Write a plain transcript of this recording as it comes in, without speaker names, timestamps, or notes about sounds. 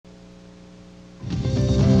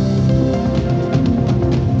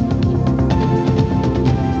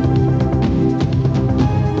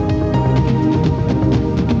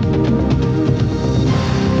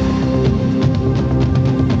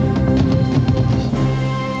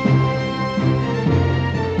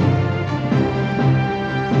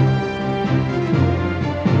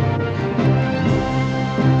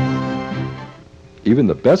Even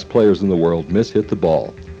the best players in the world mishit the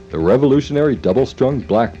ball. The revolutionary double-strung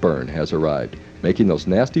Blackburne has arrived, making those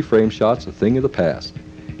nasty frame shots a thing of the past.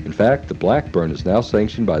 In fact, the Blackburne is now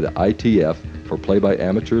sanctioned by the ITF for play by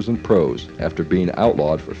amateurs and pros after being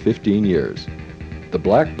outlawed for 15 years. The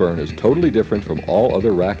Blackburne is totally different from all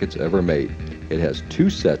other rackets ever made. It has two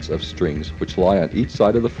sets of strings which lie on each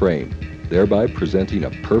side of the frame, thereby presenting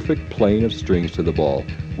a perfect plane of strings to the ball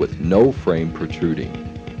with no frame protruding.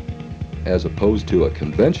 As opposed to a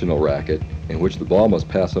conventional racket, in which the ball must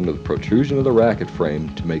pass under the protrusion of the racket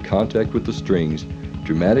frame to make contact with the strings,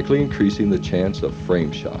 dramatically increasing the chance of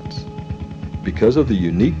frame shots. Because of the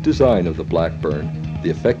unique design of the Blackburne,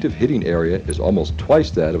 the effective hitting area is almost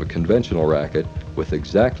twice that of a conventional racket with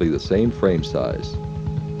exactly the same frame size.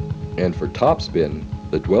 And for topspin,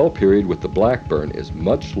 the dwell period with the Blackburne is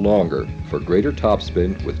much longer for greater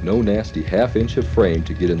topspin with no nasty half-inch of frame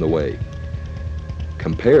to get in the way,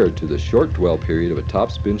 compared to the short dwell period of a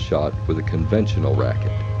topspin shot with a conventional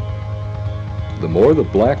racket. The more the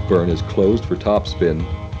Blackburne is closed for topspin,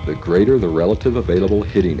 the greater the relative available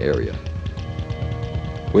hitting area.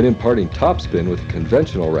 When imparting topspin with a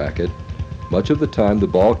conventional racket, much of the time the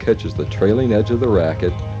ball catches the trailing edge of the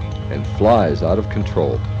racket and flies out of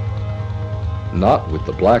control. Not with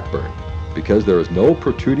the Blackburne. Because there is no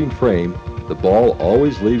protruding frame, the ball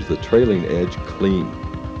always leaves the trailing edge clean.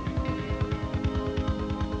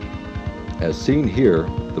 As seen here,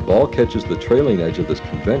 the ball catches the trailing edge of this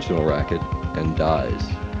conventional racket and dies.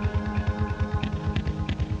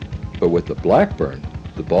 But with the Blackburne,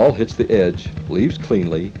 the ball hits the edge, leaves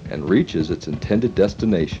cleanly, and reaches its intended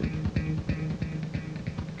destination.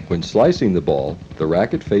 When slicing the ball, the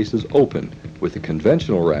racket face is open. With a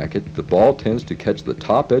conventional racket, the ball tends to catch the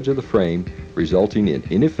top edge of the frame, resulting in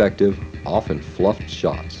ineffective, often fluffed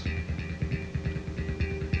shots.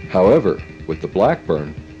 However, with the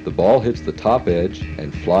Blackburne, the ball hits the top edge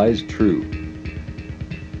and flies true.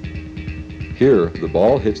 Here, the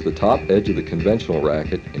ball hits the top edge of the conventional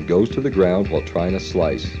racket and goes to the ground while trying a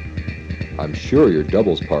slice. I'm sure your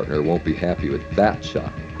doubles partner won't be happy with that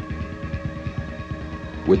shot.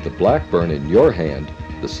 With the Blackburne in your hand,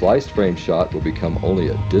 the sliced frame shot will become only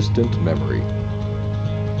a distant memory.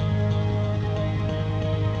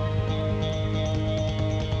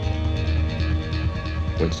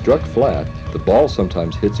 When struck flat, the ball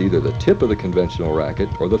sometimes hits either the tip of the conventional racket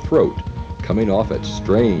or the throat, coming off at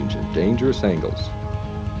strange and dangerous angles.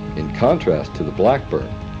 In contrast to the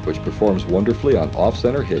Blackburne, which performs wonderfully on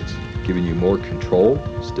off-center hits, giving you more control,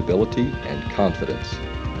 stability, and confidence.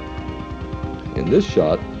 In this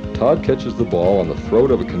shot, Todd catches the ball on the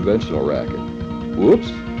throat of a conventional racket. Whoops,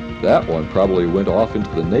 that one probably went off into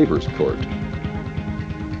the neighbor's court.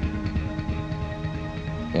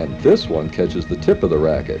 And this one catches the tip of the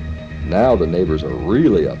racket. Now the neighbors are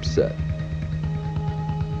really upset.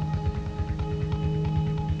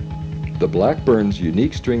 The Blackburne's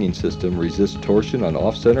unique stringing system resists torsion on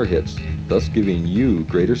off-center hits, thus giving you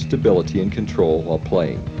greater stability and control while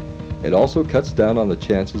playing. It also cuts down on the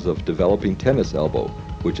chances of developing tennis elbow,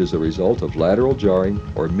 which is a result of lateral jarring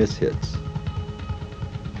or mishits.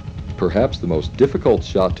 Perhaps the most difficult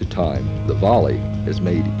shot to time, the volley, is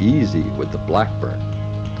made easy with the Blackburne.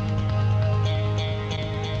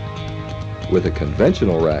 With a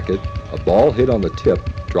conventional racket, a ball hit on the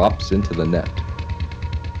tip drops into the net.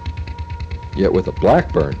 Yet with a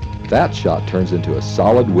Blackburne, that shot turns into a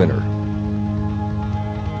solid winner.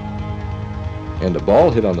 And a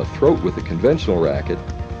ball hit on the throat with a conventional racket,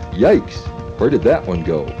 yikes, where did that one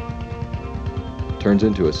go? Turns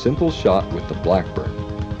into a simple shot with the Blackburne.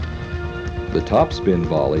 The topspin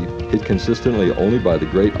volley, hit consistently only by the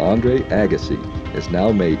great Andre Agassi, is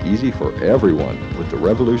now made easy for everyone with the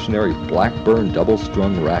revolutionary Blackburne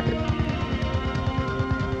double-strung racket.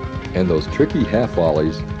 And those tricky half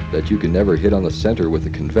volleys that you can never hit on the center with a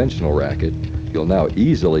conventional racket, you'll now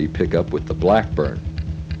easily pick up with the Blackburne.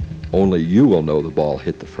 Only you will know the ball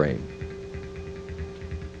hit the frame.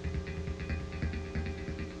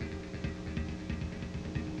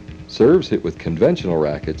 Serves hit with conventional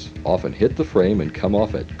rackets often hit the frame and come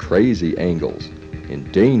off at crazy angles,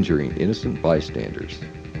 endangering innocent bystanders.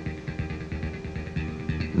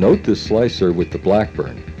 Note this slice serve with the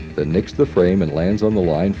Blackburne that nicks the frame and lands on the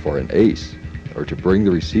line for an ace, or to bring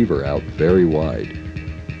the receiver out very wide.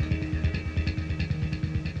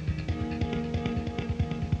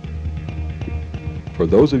 For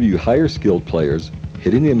those of you higher skilled players,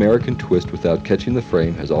 hitting the American twist without catching the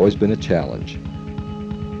frame has always been a challenge.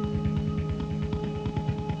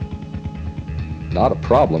 Not a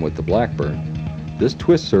problem with the Blackburne. This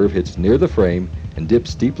twist serve hits near the frame and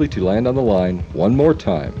dips steeply to land on the line one more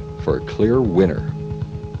time for a clear winner.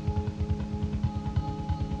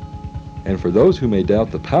 And for those who may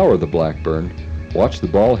doubt the power of the Blackburne, watch the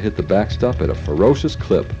ball hit the backstop at a ferocious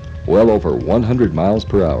clip, well over 100 miles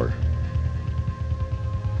per hour.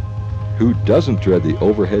 Who doesn't dread the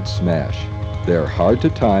overhead smash? They are hard to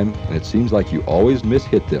time, and it seems like you always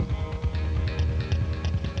miss-hit them.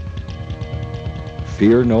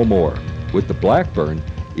 Fear no more. With the Blackburne,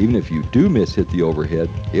 even if you do miss-hit the overhead,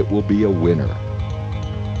 it will be a winner.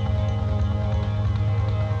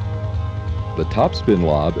 The topspin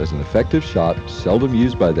lob is an effective shot seldom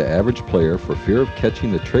used by the average player for fear of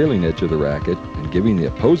catching the trailing edge of the racket and giving the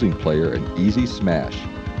opposing player an easy smash.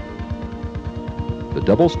 The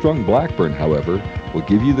double-strung Blackburne, however, will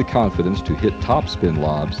give you the confidence to hit topspin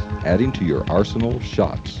lobs, adding to your arsenal of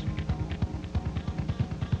shots.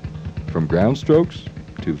 From ground strokes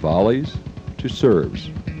to volleys to serves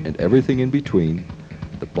and everything in between,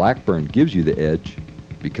 the Blackburne gives you the edge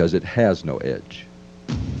because it has no edge.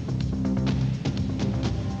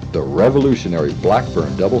 The revolutionary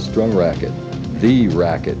Blackburne double-strung racket, the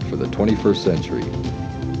racket for the 21st century.